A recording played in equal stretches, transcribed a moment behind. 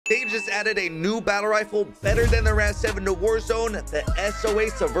They just added a new battle rifle better than the Ram 7 to Warzone, the SOA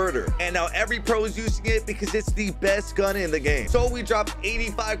Subverter. And now every pro is using it because it's the best gun in the game. So we dropped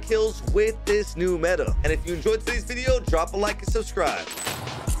 85 kills with this new meta. And if you enjoyed today's video, drop a like and subscribe.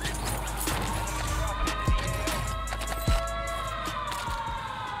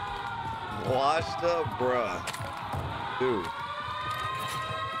 Washed up, bruh. Dude.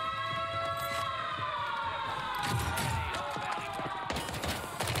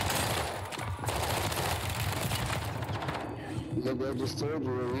 Look, I just told you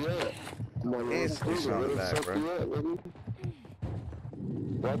where we at. Come on, It's pushing on the back, bro.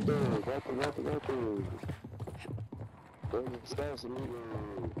 Right there, right there. Stop some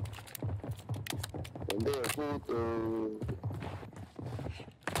and there, food.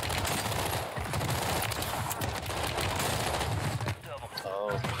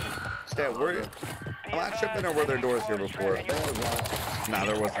 Oh. Stat, where? Am I tripping or were there doors here before? Nah,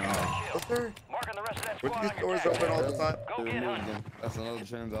 there wasn't. Was there? Were these doors open all the time? That's another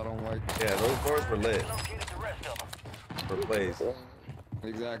trend I don't like. Yeah, those doors were lit. For plays.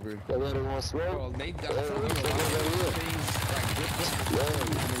 Exactly. Well, they definitely things like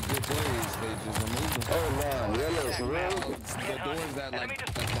good plays. They just removed them. Oh no, The doors that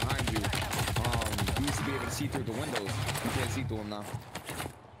that's behind you. You used to be able to see through the windows. You can't see through them now.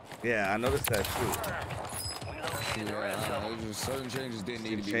 Yeah, I noticed that too. Yeah, just certain changes didn't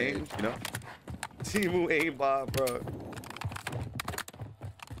need to be changed, made. you know. Timu aimbot, bro.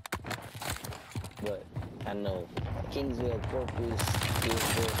 But I know Kingsville, Corpus,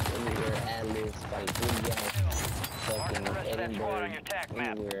 Gainesville, anywhere, Atlas, California, fucking Edinburgh,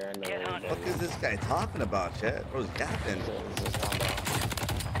 anywhere. I know. What the fuck is this guy talking about, chat? Bro's yapping.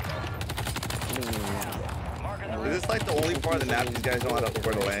 Is this like the only part of the map these guys know how to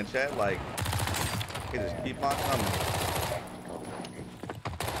where to land, chat? Like, okay, just keep on coming.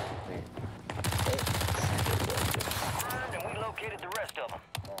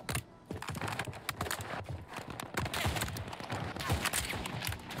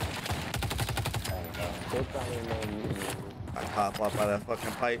 I caught up by that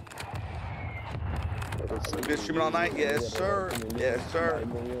fucking pipe. You been streaming all night? Yes, sir. Yes, sir.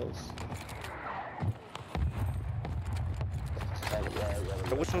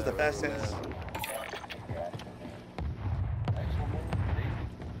 So which one's the fastest?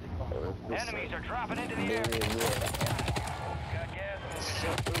 Enemies are dropping into the air.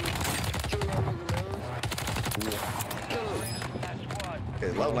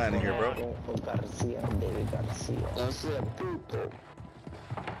 Okay, low landing here, bro.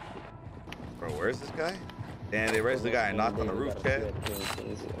 Bro, where's this guy? Damn, they raised the guy and knocked on the roof, chat.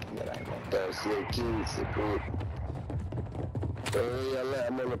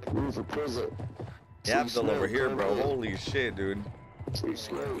 Yeah, I'm still over here, bro. Holy shit, dude. Too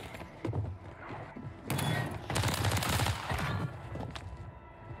slow.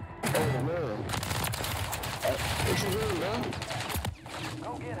 Oh man. What you doing, man? Go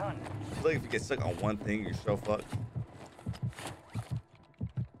get hunting. I feel like if you get stuck on one thing, you're so fucked.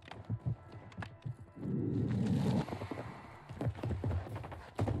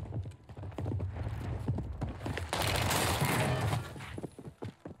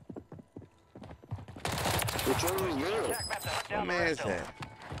 Which one is there? What man is that?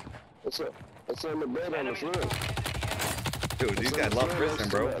 What's up? What's on the bed on the floor? Dude, these guys love prison,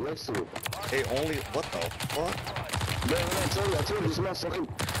 bro. Next to it. They only, what the fuck? Man, I told you, this motherfucking,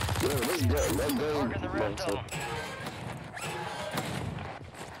 yeah, this guy, that guy,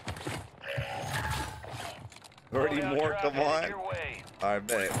 Already more, come on. I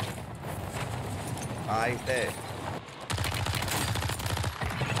bet. I bet.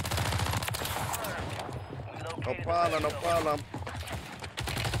 No problem, no problem.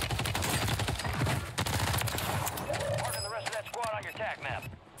 Marking the rest of that squad on your attack map.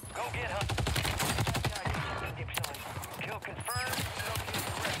 Go get hunting. Kill confirmed.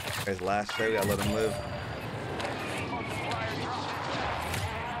 Guys, last show, gotta let him live.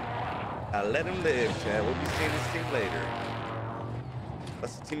 I let him live, Chad. We'll be seeing this team later.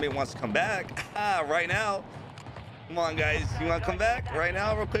 Unless the teammate wants to come back. Right now. Come on, guys. You want to come back right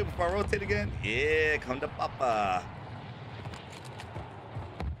now real quick before I rotate again? Yeah, come to Papa.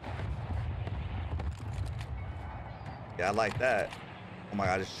 Yeah, I like that. Oh my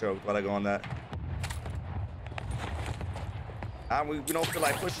God, I just choked. Why'd I go on that? We don't feel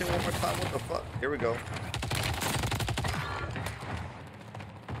like pushing one more time. What the fuck? Here we go.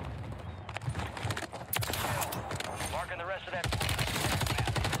 Marking the rest of that.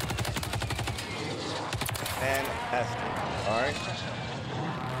 Fantastic. All right.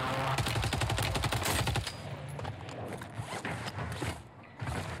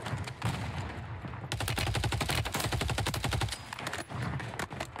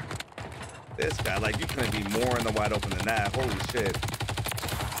 This guy, like, you couldn't be more in the wide open than that. Holy shit.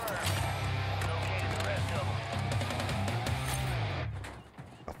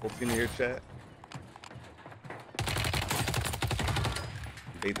 Got full team here, chat.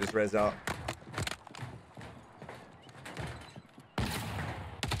 Bait this res out.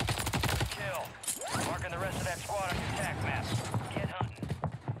 Kill. Marking the rest of that squad on your attack map. Get hunting.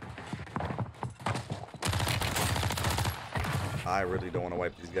 I really don't want to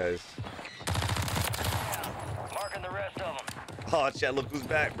wipe these guys. Marking the rest of them. Oh, chat, look who's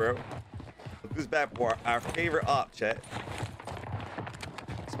back, bro. Look who's back for our favorite op, chat.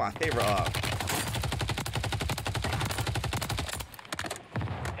 It's my favorite op.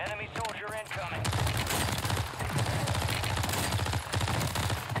 Enemy soldier incoming.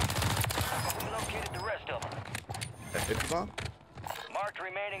 We located the rest of them. That 50 bomb? Marked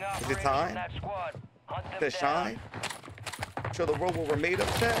remaining Is operators it time? from that squad. Hunt them To down. shine? Show the world what we're made of,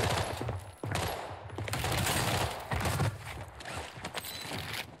 chat.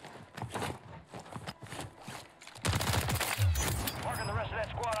 Marking the rest of that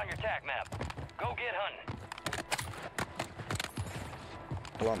squad on your attack map. Go get hunting.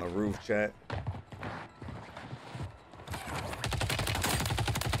 We're on the roof, chat.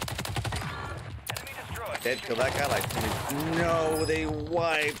 Enemy destroyed. Dead kill that guy like 20. No, they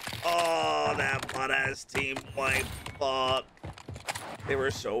wiped. Oh, that butt ass team wiped. Fuck. They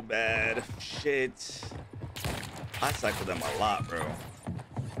were so bad. Shit. I cycled them a lot, bro.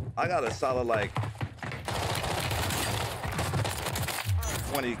 I got a solid like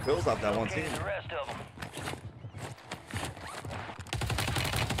 20 kills off that one team. Located the rest of them.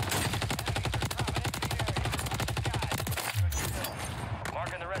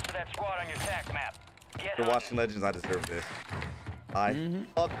 Marking the rest of that squad on your attack map. Get For hunting. watching Legends, I deserve this. I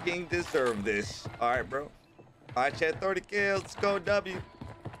fucking deserve this. All right, bro. All right, chat, 30 kills. Let's go, W.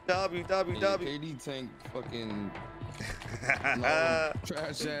 W, W, W. KD tank fucking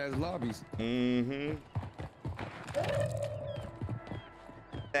trash ass lobbies. Mm-hmm.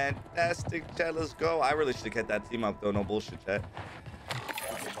 Fantastic, chat. Let's go. I really should have kept that team up, though. No bullshit, chat.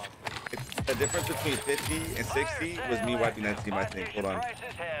 The difference between 50 and 60 was me wiping that team, I think. Hold on. Prices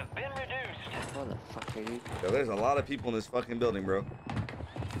have been reduced. What the fuck are you? Yo, there's a lot of people in this fucking building, bro.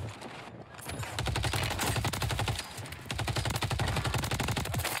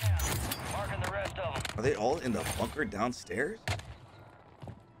 Marking the rest of them. Are they all in the bunker downstairs?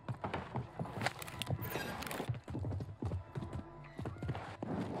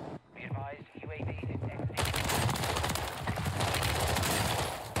 Be advised, UAV is exiting.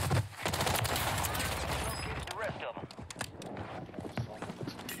 Located the rest of them.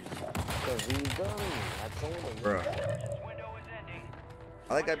 Cause he's done. I told him. Bro. Window is ending.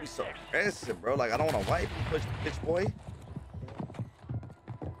 I think I'd be so aggressive, bro. Like, I don't want to wipe you, bitch boy.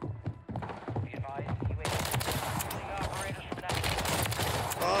 Be advised, UAV is using operators from that.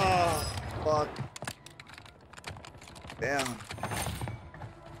 Oh, fuck. Damn.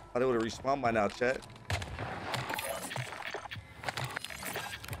 Thought they would have respawned by now, chat.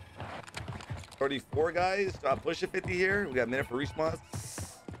 34 guys. Do I push a 50 here? We got a minute for respawn.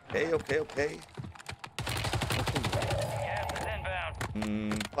 Okay, okay, okay. Gas is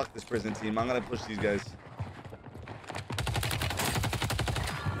inbound. Fuck this prison team. I'm gonna push these guys.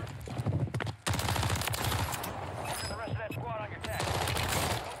 Marking the rest of that squad on your attack. Go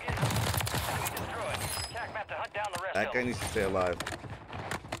get them. Enemy destroyed. Attack map to hunt down the rest That of guy them. needs to stay alive.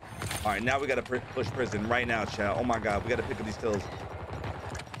 All right, now we gotta push prison right now, chat. Oh my God, we gotta pick up these kills.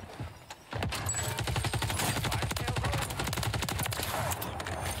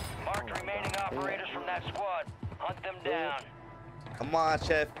 Marked remaining operators from that squad. Hunt them down. Come on,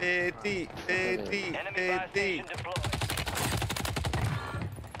 chat. 50, 50, Enemy buy 50, station deployed.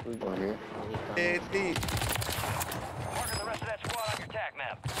 We go here. 50. Marking the rest of that squad on your attack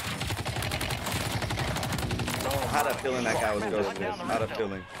map. I had a feeling that guy was ghosted. I had a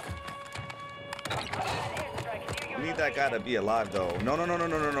feeling. We need that guy to be alive, though. No.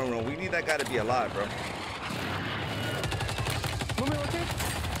 We need that guy to be alive, bro.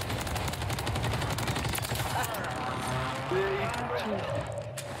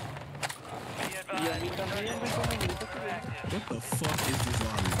 What the fuck is this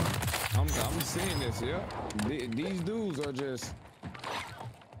lobby? I'm seeing this, yeah. These dudes are just.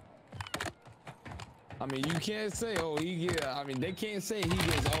 I mean, you can't say, oh, he get. I mean, they can't say he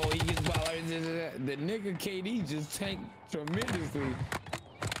gets. Oh, he gets ball. The nigga KD just tanked tremendously.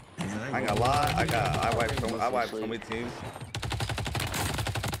 I ain't gonna lie. I wiped so many teams.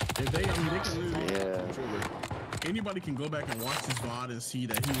 If they, I mean, they can literally, Yeah. anybody can go back and watch this VOD and see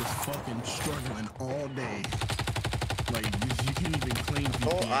that he was fucking struggling all day. Like you can't even claim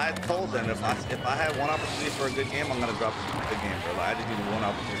people. Oh, I told them if I had one opportunity for a good game, I'm gonna drop a good game, bro. Like, I just need one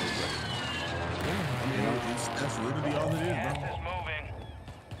opportunity, bro. Yeah, I mean, that's literally all it is, Gas bro. is moving.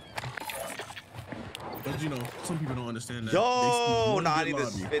 But you know, some people don't understand that. Yo, They nah, I good need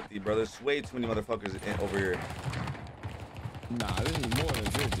this lobby. 50, bro. There's way too many motherfuckers over here. Nah, this is more than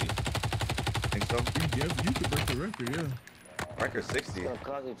 50. Think so? You could break the record, yeah. Record 60. Gonna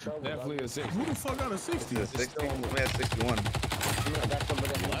cause you trouble. Definitely a 60. Who the fuck got a 60? Is it 60? We had 61. Yeah, that's somebody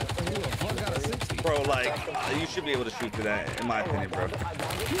that Who the fuck got a 60? Bro, like, you should be able to shoot to that, in my opinion, bro. Yeah,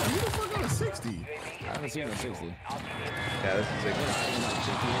 who the fuck got a 60? I haven't seen a 60. Yeah, this is 60.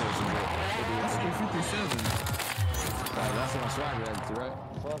 That's a 57. That's what I'm swagger at, right?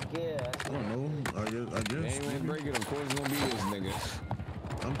 Fuck yeah. I don't know. I They guess. ain't gonna break it, of course it's gonna be this nigga.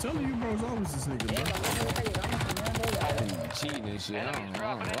 I'm telling you, bro, it's always this nigga, bro. Cheating and shit. I don't know.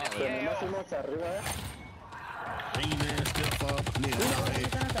 Ain't ass step up.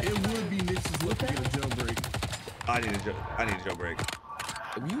 Yeah, it would be Nix's luck to get a jailbreak. I need a jailbreak.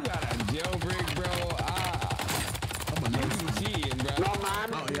 If you got a jailbreak, bro, I'm a nurse. you cheating, bro.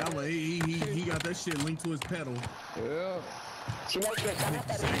 Oh yeah, he got that shit linked to his pedal. Yeah.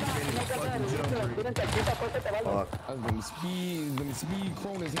 Fuck. Them speed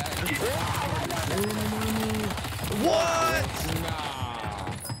Cronus hacking. What?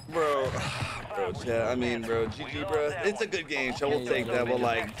 Nah. Bro, chat, I mean, bro, GG, bro. It's a good game, so we'll take that, but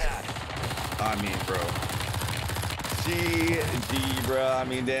like, I mean, bro. GG, bro. I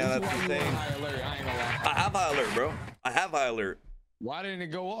mean, damn, that's insane. High alert, I ain't gonna lie. I have high alert, bro. I have high alert. Why didn't it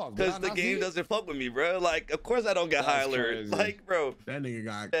go off? Because the game doesn't fuck with me, bro. Like, of course I don't get high That's alert. crazy. Like, bro. That nigga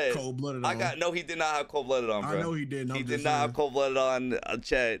got Hey, cold-blooded on. No, he did not have cold-blooded on, bro. I know he did. He did not have cold-blooded on,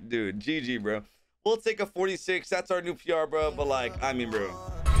 chat, dude. GG, bro. We'll take a 46. That's our new PR, bro. But like, I mean, bro,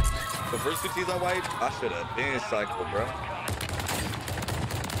 the first two teams I wiped, I should have been cycle, bro.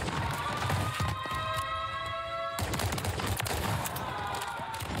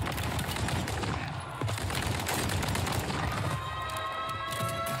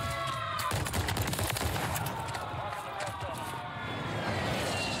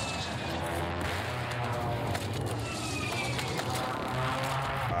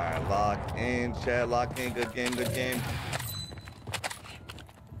 Lock in, chat, lock in. Good game, good game.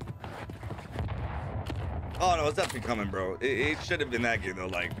 Oh no, it's definitely coming, bro. It should have been that game though.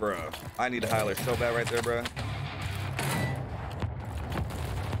 Like, bro, I need a high alert so bad right there, bro.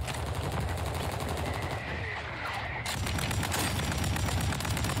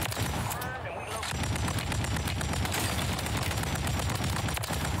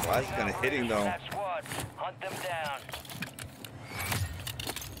 Why is it gonna hitting though? Hunt them down.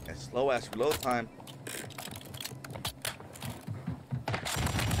 And slow ass reload time.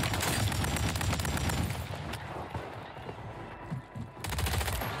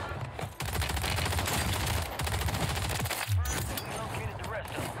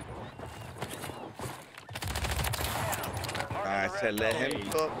 I said let him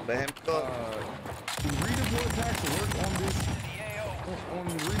cook, let him cook. Do redeploy packs work on this? On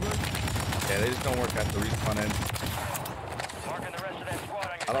the Rebirth? Yeah, they just don't work at the respawn end. Marking the rest of that squad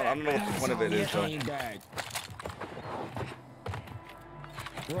on your I don't know what the point of it is though.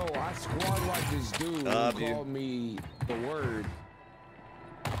 Bro, I squad like this dude who called me the word.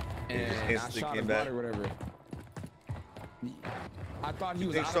 And I instantly shot came his back. body or whatever. I thought he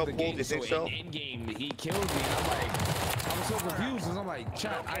was think out so, of the Paul? game, You think so so? in game he killed me. And I'm like, I was so confused because I'm like,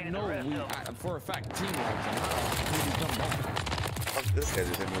 chat, I know for a fact team wipes him. How did he come back? Fuck this guy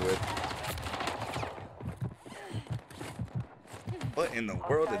just hit me with. What in the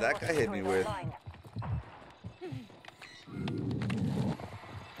world did that guy hit me with?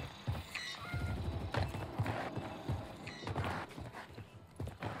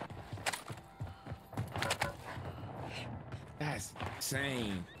 That's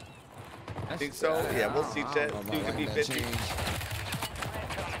insane. I think so. Yeah, we'll see, chat. Dude could be 50.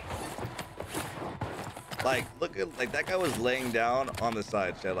 Like, look at, like, that guy was laying down on the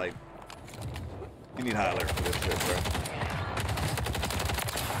side, chat. Like, you need high alert for this shit, bro.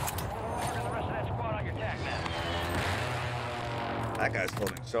 Marking the rest of that squad on your tac map. That guy's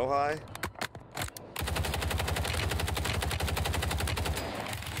floating so high.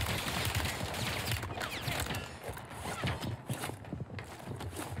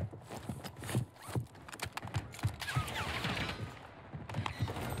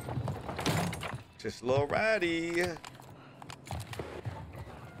 Just a little ratty.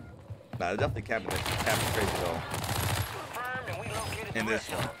 Nah, they're definitely camping crazy though. Confirmed, and we located In the this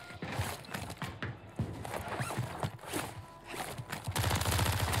rest of one. them.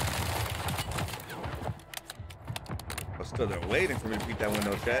 Still they're waiting for me to beat that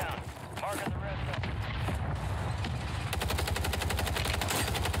window, chat. Marking the rest of them.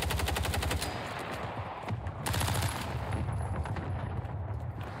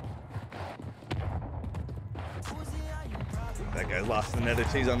 That guy lost another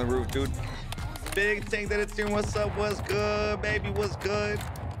cheese on the roof, dude. Big tank that it's in. What's up? What's good, baby? What's good?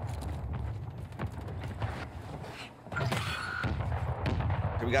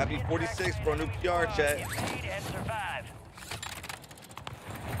 Okay, we got B46 for a new PR, chat. Get paid and survive.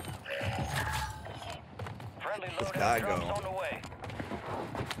 Friendly This guy loadout drops go. on the way.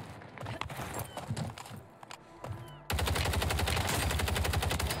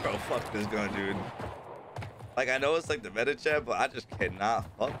 Bro, fuck this gun, dude. Like, I know it's like the meta chat, but I just cannot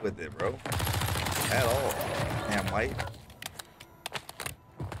fuck with it, bro. At all. Damn, white.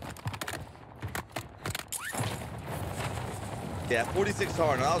 Yeah, 46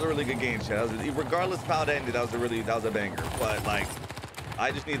 hard. That was a really good game, chat. That was regardless of how it ended, that was a banger. But like,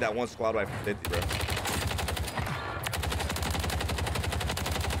 I just need that one squad rifle for 50, bro.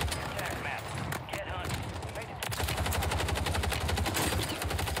 Attack map. Get hunting.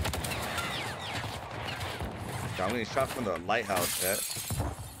 I'm getting shot from the lighthouse, chat.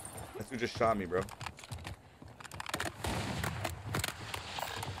 That's who just shot me, bro.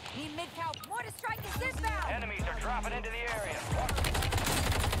 Need mid-cow. Mortar strike is inbound. Enemies are dropping into the area.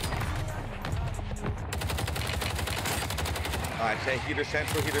 All right, chat. Heater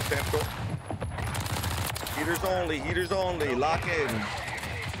central, heater central. Heaters only. Lock in.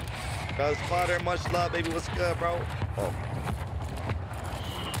 Cuz Potter, much love, baby. What's good, bro? Oh.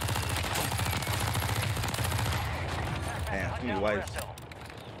 Damn, too many wipes.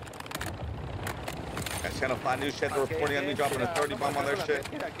 Got channel 5 news chat. They're reporting on me dropping a 30 bomb on their shit.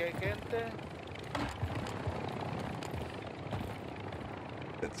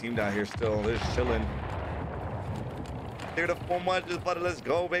 The team down here still, they're just chilling. Here to 4 months, just buddy, let's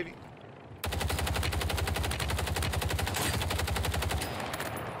go, baby.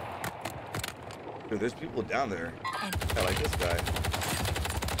 Dude, there's people down there. I like this guy.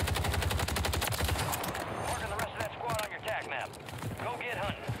 Marking the rest of that squad on your attack map. Go get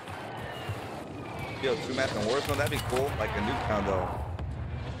hunting. Yo, 2 maps in Warzone, that'd be cool. Like a nuke count though.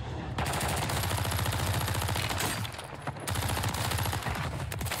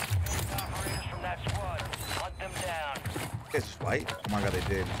 Operators from that squad. Hunt them down. It's white. Oh my god, they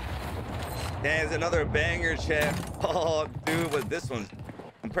did. Damn, it's another banger, chat. Oh, dude, but this one's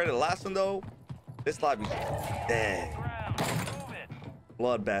compared to the last one though. This lobby's dang. Ground. Move it.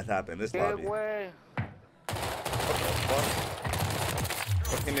 Bloodbath happened. This lobby. What the fuck?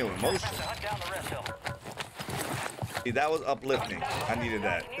 What came in with motion? Have to hunt down the rest of them. See, that was uplifting. I needed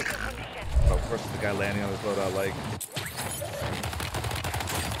that. Oh, of course, the guy landing on this loadout, like.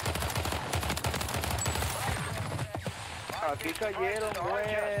 Aquí cayeron,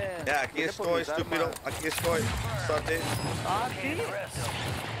 güey. Yeah, aquí estoy, estúpido. Aquí estoy. Suck it. Ah, sí. The rest of them.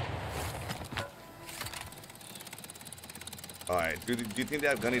 Alright, do you think they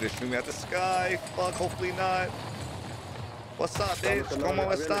have gunny to shoot me at the sky? Fuck, hopefully not. What's up, bitch?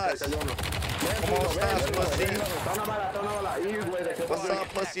 ¿Cómo estás? ¿Cómo estás, pussy? What's up,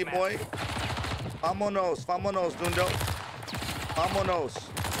 pussy boy? Vámonos, vámonos, Dundo. Vámonos.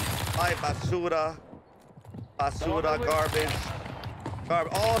 Ay, basura. Basura, garbage.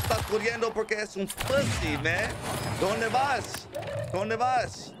 Oh, estás corriendo porque es un pussy, man. ¿Dónde vas? ¿Dónde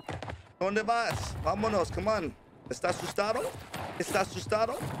vas? ¿Dónde vas? Vámonos, come on. ¿Estás asustado? ¿Estás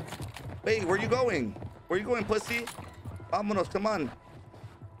asustado? Wait, where you going? Where you going, pussy? Vámonos, come on.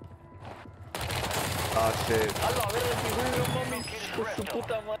 Oh, shit.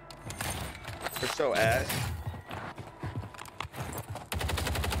 You're so ass.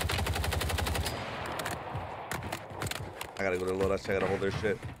 I gotta go to Loadout. I gotta hold their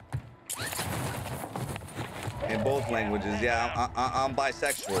shit. In both languages, yeah, I'm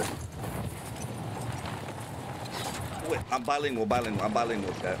bisexual. Wait, I'm bilingual,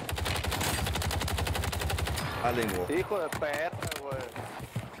 chat. Bilingual. Hijo de perra, güey.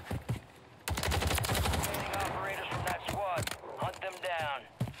 Operators from that squad. Hunt them down.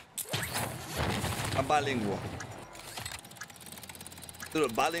 I'm bilingual.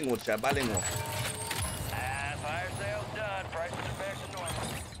 Dude, bilingual, chat, bilingual. Fire sales done. Prices are back to normal.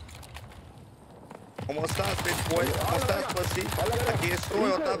 ¿Cómo estás, bitch boy? ¿Cómo estás, pussy? Aquí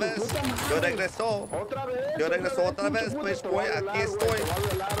estoy otra vez. Yo regreso. Yo regreso otra vez, bitch boy. Aquí estoy.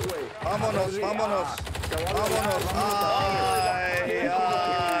 Vámonos, vámonos. Vámonos. Ay,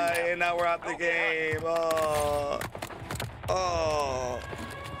 ay. And now we're out the game. Oh. Oh.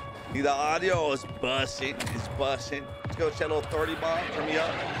 See, the audio is busting. It's busting. Let's go, Cello 30 bomb. Turn me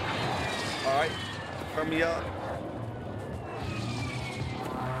up. All right. Turn me up.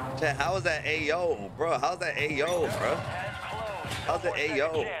 Chat, how is that AO, bro? How's that AO, bro? How's that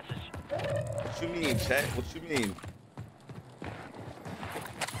AO? What you mean, chat? What you mean?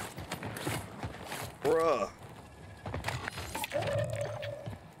 Bruh.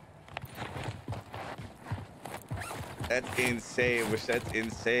 That's insane. Wish that's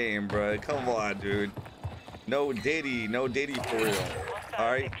insane, bro. Come on, dude. No Diddy. No Diddy for real.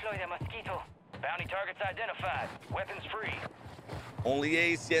 All right. Bounty targets identified. Weapons free. Only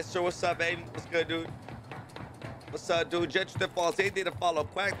Ace. Yes, sir. What's up, baby? What's good, dude? What's up, dude? Jet that falls. They did a follow.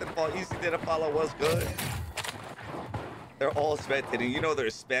 Quack that fall. Easy did a follow. What's good? They're all spectating. You know they're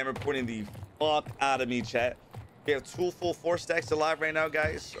spam reporting the fuck out of me, chat. We have 2 full 4 stacks alive right now,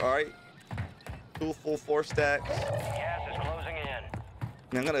 guys. All right. 2 full 4 stacks. Gas is closing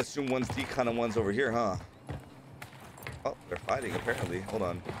in. I'm gonna assume one's decon and one's over here, huh? Oh, they're fighting apparently. Hold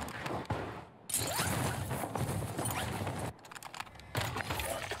on.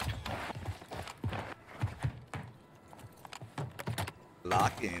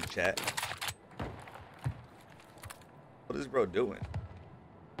 Lock in, chat. What is bro doing?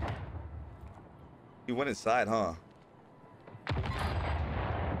 He went inside, huh?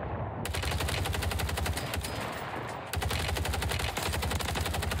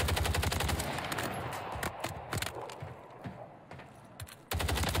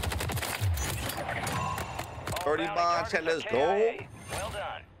 Already bond, chat, let's go. Well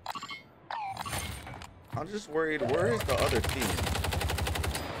done. I'm just worried, where is the other team?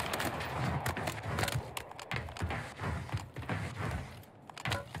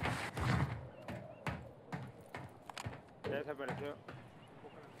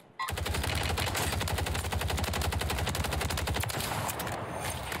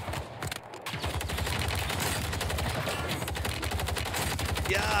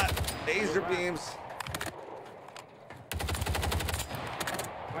 Yeah, laser beams.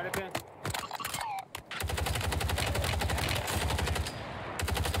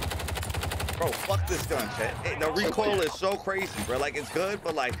 Bro, fuck this gun, chat. Hey, the recoil is so crazy, bro. Like, it's good,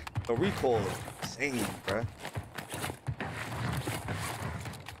 but like, the recoil is insane, bro.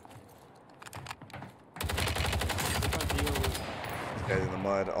 This guy's in the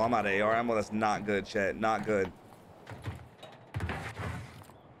mud. Oh, I'm out of AR ammo. That's not good, chat. Not good.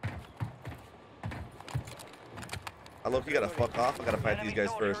 I look, you gotta fuck off. I gotta fight these guys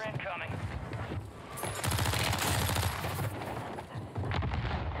first.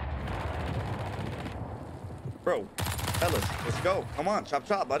 Bro, fellas, let's go. Come on, chop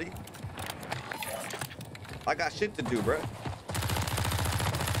chop, buddy. I got shit to do, bro.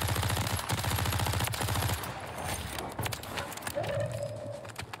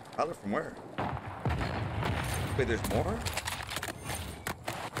 Tyler, from where? Wait, there's more?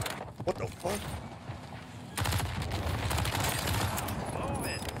 What the fuck?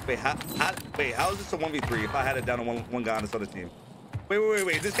 Wait, how is this a 1v3 if I had it down to one guy on this other team?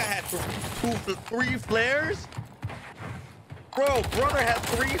 Wait. This guy had 3 flares? Bro, brother had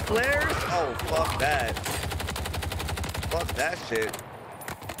 3 flares? Oh, fuck that. Fuck that shit.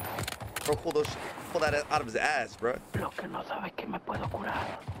 Bro, pull that out of his ass, bro.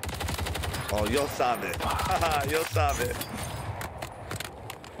 Oh, yo sabe. Haha, yo sabe.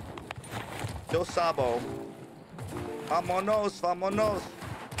 Yo sabo. Vámonos.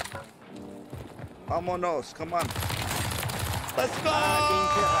 Vámonos, come on. Let's go!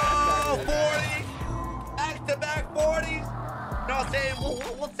 40! Back-to-back 40s! No, I'm saying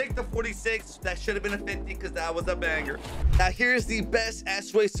we'll take the 46. That should have been a 50 because that was a banger. Now, here's the best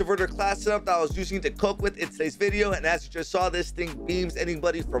SOA Subverter class setup that I was using to cook with in today's video. And as you just saw, this thing beams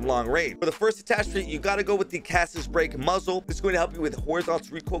anybody from long range. For the first attachment, you got to go with the Cassis Brake muzzle. This is going to help you with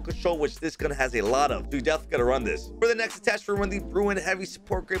horizontal recoil control, which this gun has a lot of. So you definitely got to run this. For the next attachment, run the Bruin Heavy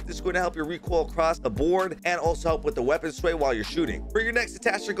Support Grip. This is going to help you recoil across the board and also help with the weapon sway while you're shooting. For your next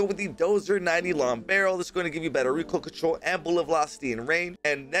attachment, go with the Dozer 90 Long Barrel. This is going to give you better recoil control and bullet velocity in range.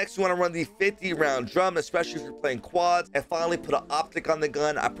 And next, you want to run the 50 round drum, especially if you're playing quads. And finally, put an optic on the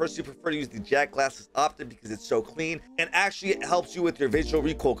gun. I personally prefer to use the Jack Glasses optic because it's so clean and actually it helps you with your visual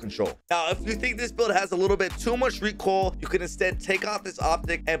recoil control. Now, if you think this build has a little bit too much recoil, you can instead take off this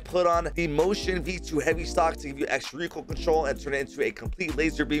optic and put on the Motion V2 Heavy Stock to give you extra recoil control and turn it into a complete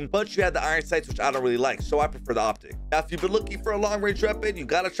laser beam. But you have the iron sights, which I don't really like, so I prefer the optic. Now, if you've been looking for a long range weapon, you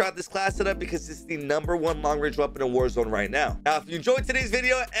got to try this class setup because it's the #1 long range weapon in Warzone right now. Now, if you enjoyed today's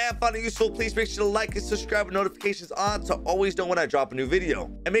video and found it useful, please make sure to like and subscribe with notifications on to always know when I drop a new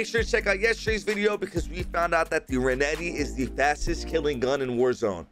video. And make sure to check out yesterday's video because we found out that the Renetti is the fastest killing gun in Warzone.